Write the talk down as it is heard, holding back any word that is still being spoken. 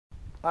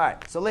All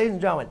right, so ladies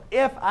and gentlemen,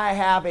 if I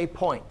have a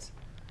point,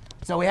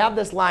 so we have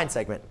this line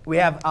segment. We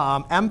have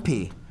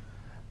MP.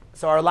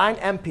 So our line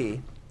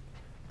MP,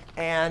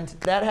 and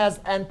that has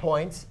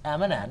endpoints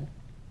M and N.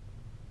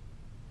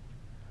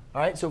 All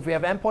right, so if we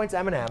have endpoints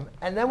M and M,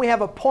 and then we have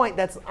a point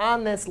that's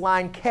on this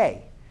line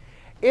K.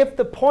 If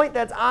the point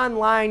that's on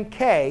line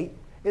K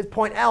is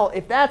point L,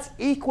 if that's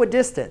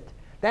equidistant,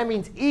 that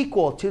means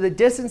equal to the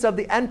distance of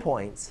the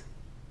endpoints,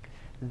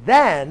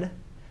 then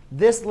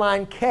this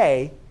line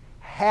K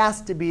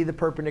has to be the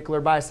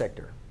perpendicular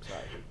bisector.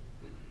 Sorry.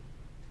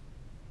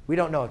 We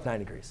don't know it's 9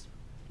 degrees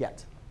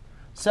yet.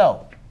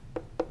 So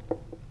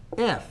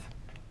if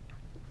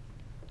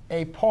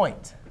a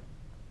point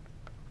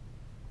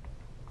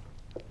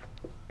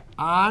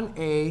on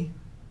a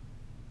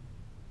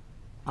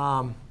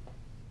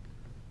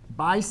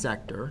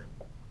bisector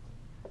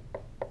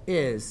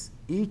is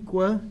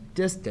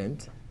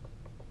equidistant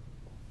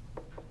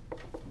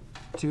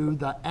to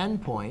the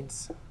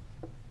endpoints.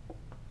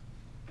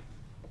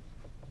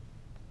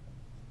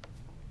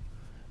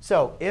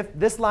 So if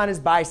this line is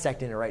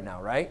bisecting it right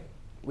now, right?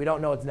 We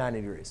don't know it's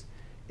 90 degrees.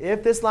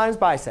 If this line is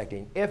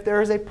bisecting, if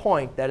there is a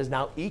point that is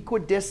now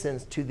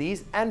equidistant to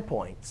these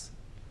endpoints,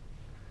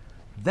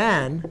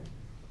 then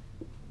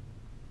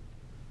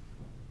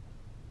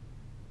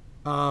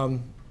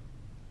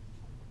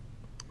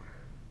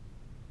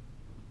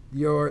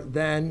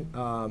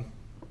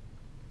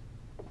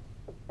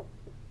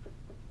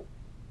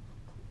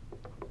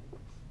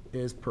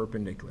is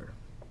perpendicular.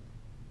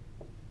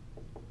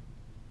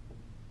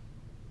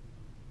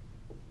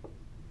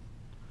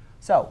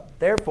 So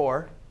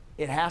therefore,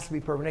 it has to be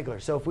perpendicular.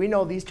 So if we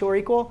know these two are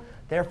equal,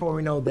 therefore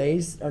we know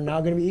these are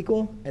now going to be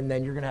equal, and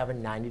then you're going to have a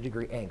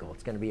 90-degree angle.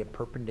 It's going to be a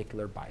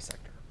perpendicular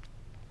bisector.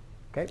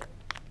 OK?